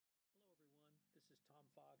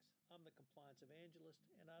I'm the Compliance Evangelist,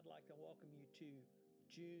 and I'd like to welcome you to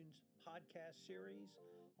June's podcast series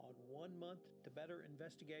on 1 month to better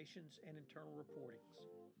investigations and internal reportings.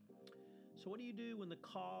 So, what do you do when the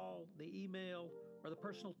call, the email, or the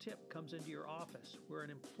personal tip comes into your office where an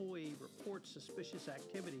employee reports suspicious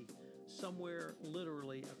activity somewhere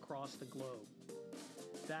literally across the globe?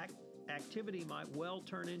 That activity might well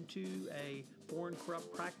turn into a Foreign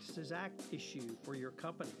Corrupt Practices Act issue for your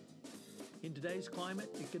company. In today's climate,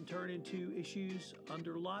 it can turn into issues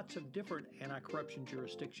under lots of different anti-corruption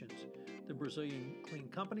jurisdictions. The Brazilian Clean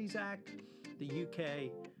Companies Act, the UK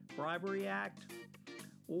Bribery Act,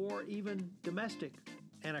 or even domestic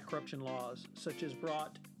anti-corruption laws, such as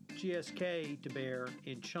brought GSK to bear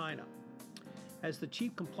in China. As the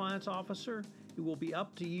Chief Compliance Officer, it will be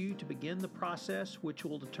up to you to begin the process, which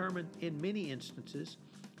will determine, in many instances,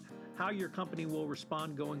 how your company will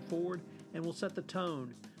respond going forward and will set the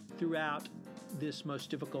tone throughout this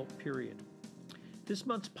most difficult period. This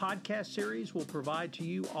month's podcast series will provide to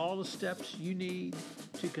you all the steps you need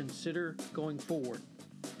to consider going forward.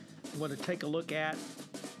 I'm going to take a look at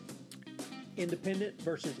independent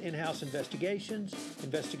versus in-house investigations,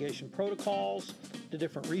 investigation protocols, the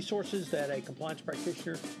different resources that a compliance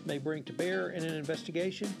practitioner may bring to bear in an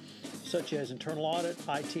investigation, such as internal audit,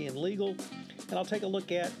 IT, and legal. And I'll take a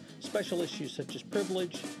look at special issues such as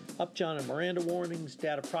privilege, Upjohn and Miranda warnings,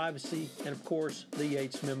 data privacy, and of course, the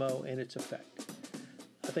Yates memo and its effect.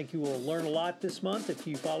 I think you will learn a lot this month if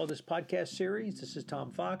you follow this podcast series. This is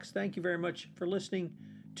Tom Fox. Thank you very much for listening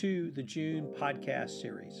to the June podcast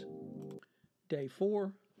series. Day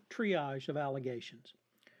 4, triage of allegations.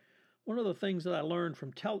 One of the things that I learned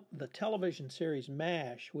from the television series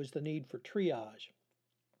MASH was the need for triage.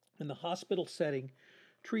 In the hospital setting,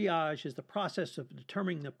 triage is the process of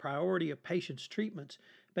determining the priority of patients' treatments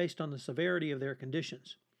based on the severity of their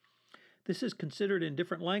conditions. This is considered in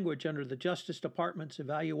different language under the Justice Department's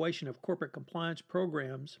evaluation of corporate compliance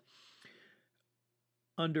programs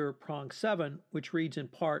under Prong 7, which reads in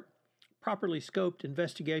part, properly scoped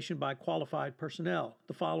investigation by qualified personnel.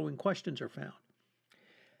 The following questions are found.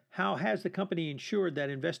 How has the company ensured that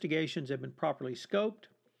investigations have been properly scoped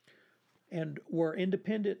and were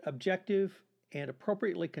independent, objective, and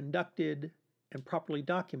appropriately conducted and properly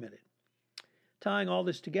documented? Tying all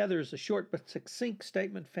this together is a short but succinct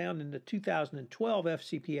statement found in the 2012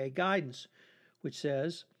 FCPA guidance, which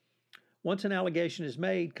says, once an allegation is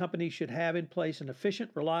made, companies should have in place an efficient,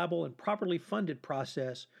 reliable, and properly funded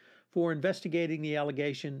process for investigating the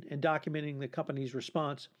allegation and documenting the company's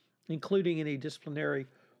response, including any disciplinary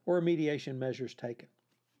or remediation measures taken.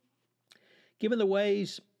 Given the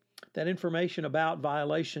ways that information about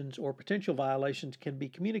violations or potential violations can be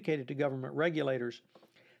communicated to government regulators,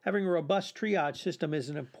 having a robust triage system is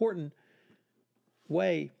an important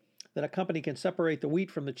way that a company can separate the wheat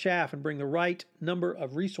from the chaff and bring the right number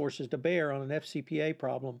of resources to bear on an FCPA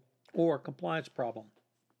problem or compliance problem.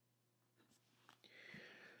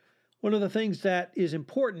 One of the things that is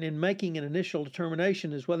important in making an initial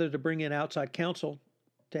determination is whether to bring in outside counsel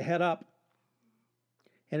to head up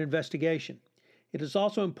an investigation. It is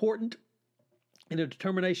also important in a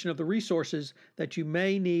determination of the resources that you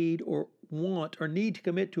may need or want or need to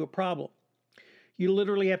commit to a problem. You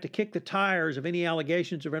literally have to kick the tires of any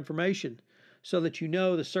allegations or information so that you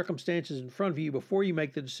know the circumstances in front of you before you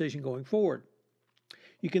make the decision going forward.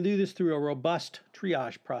 You can do this through a robust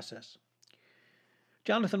triage process.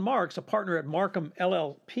 Jonathan Marks, a partner at Markham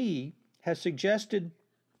LLP, has suggested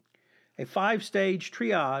a 5-stage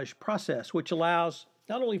triage process which allows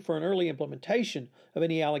not only for an early implementation of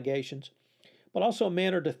any allegations, but also a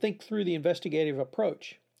manner to think through the investigative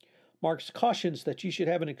approach. Marks cautions that you should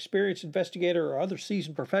have an experienced investigator or other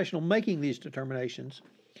seasoned professional making these determinations,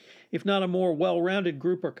 if not a more well-rounded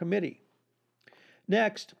group or committee.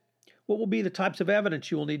 Next, what will be the types of evidence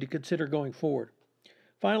you will need to consider going forward?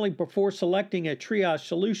 Finally, before selecting a triage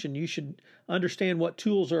solution, you should understand what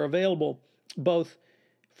tools are available, both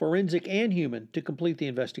forensic and human, to complete the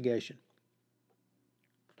investigation.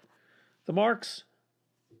 The Marks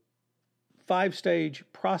 5-stage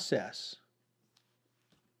process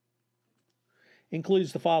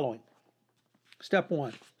includes the following. Step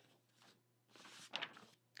 1,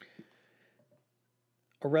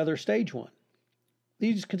 or rather stage 1.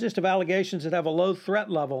 These consist of allegations that have a low threat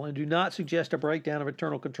level and do not suggest a breakdown of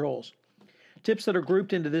internal controls. Tips that are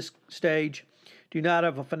grouped into this stage do not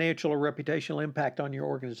have a financial or reputational impact on your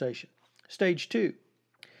organization. Stage 2.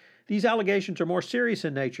 These allegations are more serious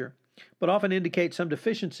in nature, but often indicate some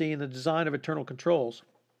deficiency in the design of internal controls.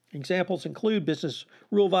 Examples include business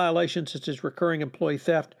rule violations such as recurring employee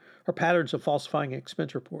theft or patterns of falsifying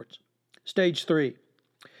expense reports. Stage 3.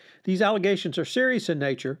 These allegations are serious in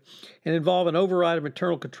nature and involve an override of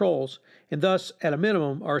internal controls, and thus, at a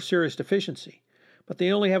minimum, are a serious deficiency. But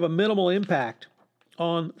they only have a minimal impact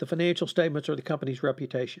on the financial statements or the company's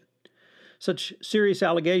reputation. Such serious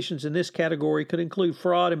allegations in this category could include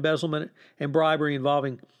fraud, embezzlement, and bribery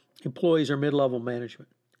involving employees or mid-level management.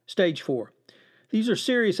 Stage 4. These are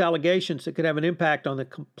serious allegations that could have an impact on the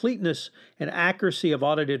completeness and accuracy of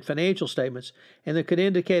audited financial statements and that could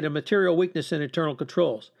indicate a material weakness in internal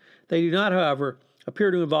controls. They do not, however,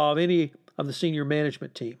 appear to involve any of the senior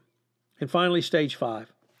management team. And finally, Stage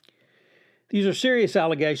 5. These are serious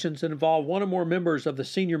allegations that involve one or more members of the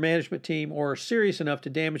senior management team or are serious enough to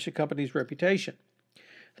damage the company's reputation.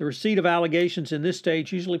 The receipt of allegations in this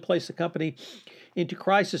stage usually place the company into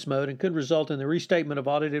crisis mode and could result in the restatement of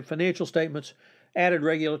audited financial statements, added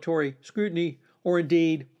regulatory scrutiny, or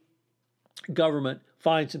indeed government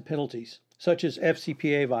fines and penalties, such as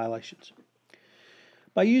FCPA violations.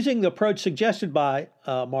 By using the approach suggested by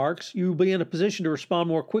Marks, you will be in a position to respond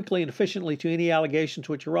more quickly and efficiently to any allegations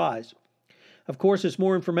which arise. Of course, as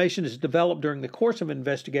more information is developed during the course of an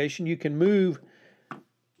investigation, you can move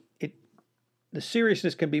it. The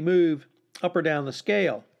seriousness can be moved up or down the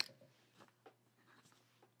scale.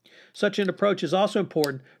 Such an approach is also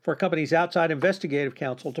important for a company's outside investigative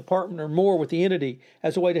counsel to partner more with the entity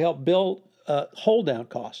as a way to help hold down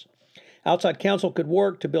costs. Outside counsel could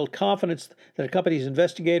work to build confidence that a company's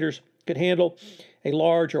investigators could handle a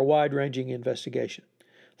large or wide-ranging investigation.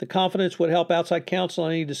 The confidence would help outside counsel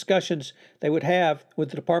in any discussions they would have with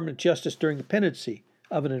the Department of Justice during the pendency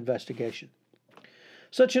of an investigation.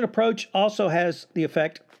 Such an approach also has the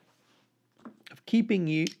effect of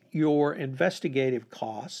keeping your investigative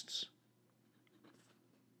costs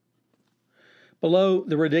below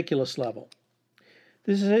the ridiculous level.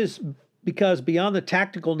 This is because beyond the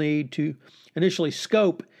tactical need to initially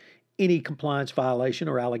scope any compliance violation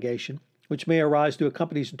or allegation, which may arise through a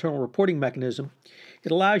company's internal reporting mechanism,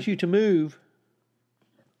 it allows you to move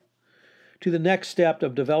to the next step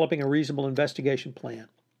of developing a reasonable investigation plan.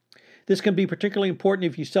 This can be particularly important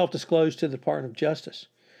if you self-disclose to the Department of Justice.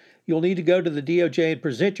 You'll need to go to the DOJ and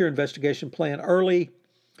present your investigation plan in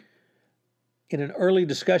an early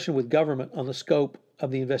discussion with government on the scope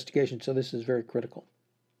of the investigation, so this is very critical.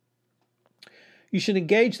 You should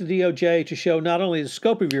engage the DOJ to show not only the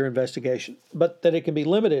scope of your investigation, but that it can be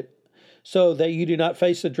limited so that you do not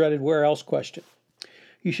face the dreaded where else question.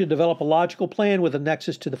 You should develop a logical plan with a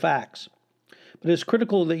nexus to the facts. But it's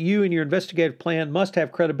critical that you and your investigative plan must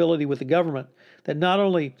have credibility with the government, that not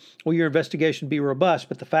only will your investigation be robust,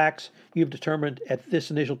 but the facts you've determined at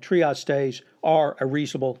this initial triage stage are a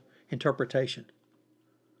reasonable interpretation.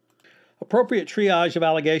 Appropriate triage of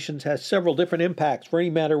allegations has several different impacts for any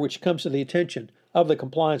matter which comes to the attention of the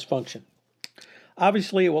compliance function.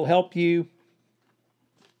 Obviously, it will help you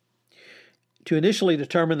to initially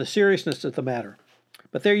determine the seriousness of the matter,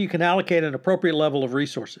 but there you can allocate an appropriate level of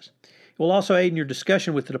resources. It will also aid in your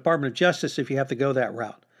discussion with the Department of Justice if you have to go that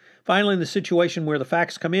route. Finally, in the situation where the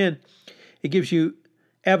facts come in, it gives you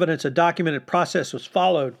evidence a documented process was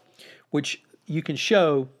followed, which you can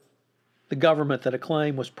show the government that a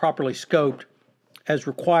claim was properly scoped as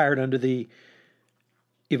required under the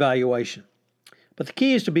evaluation. But the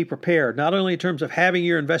key is to be prepared, not only in terms of having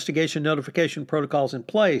your investigation notification protocols in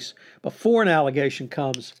place before an allegation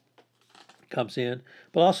comes in,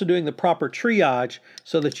 but also doing the proper triage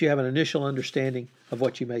so that you have an initial understanding of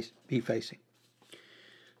what you may be facing.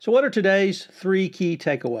 So what are today's 3 key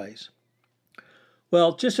takeaways?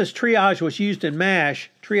 Well, just as triage was used in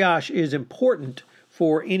MASH, triage is important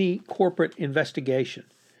for any corporate investigation.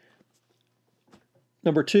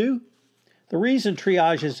 Number 2, the reason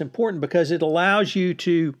triage is important because it allows you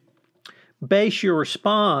to base your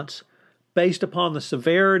response based upon the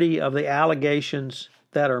severity of the allegations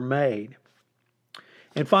that are made.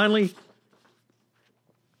 And finally,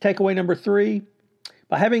 takeaway number 3,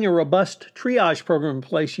 by having a robust triage program in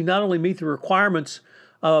place, you not only meet the requirements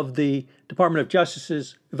of the Department of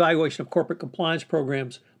Justice's evaluation of corporate compliance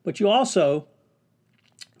programs, but you also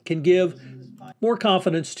can give more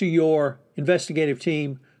confidence to your investigative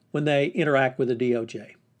team when they interact with the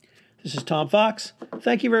DOJ. This is Tom Fox.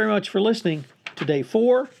 Thank you very much for listening to Day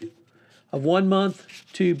 4 of 1 month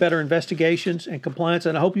to better investigations and compliance,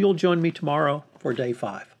 and I hope you'll join me tomorrow for Day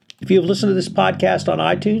 5. If you have listened to this podcast on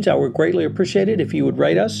iTunes, I would greatly appreciate it if you would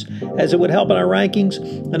rate us, as it would help in our rankings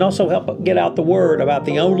and also help get out the word about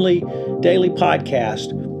the only daily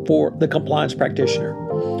podcast for the compliance practitioner.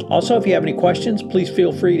 Also, if you have any questions, please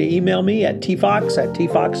feel free to email me at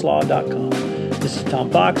tfox@tfoxlaw.com. This is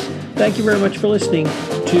Tom Fox. Thank you very much for listening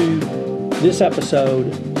to this episode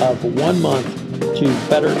of 1 month to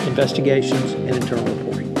better investigations and internal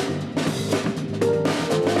reporting.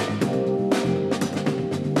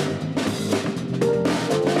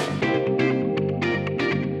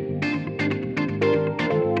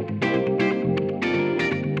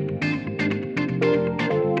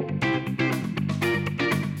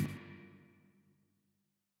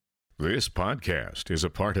 This podcast is a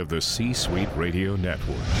part of the C-Suite Radio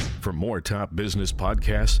Network. For more top business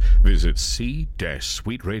podcasts, visit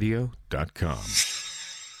c-suiteradio.com.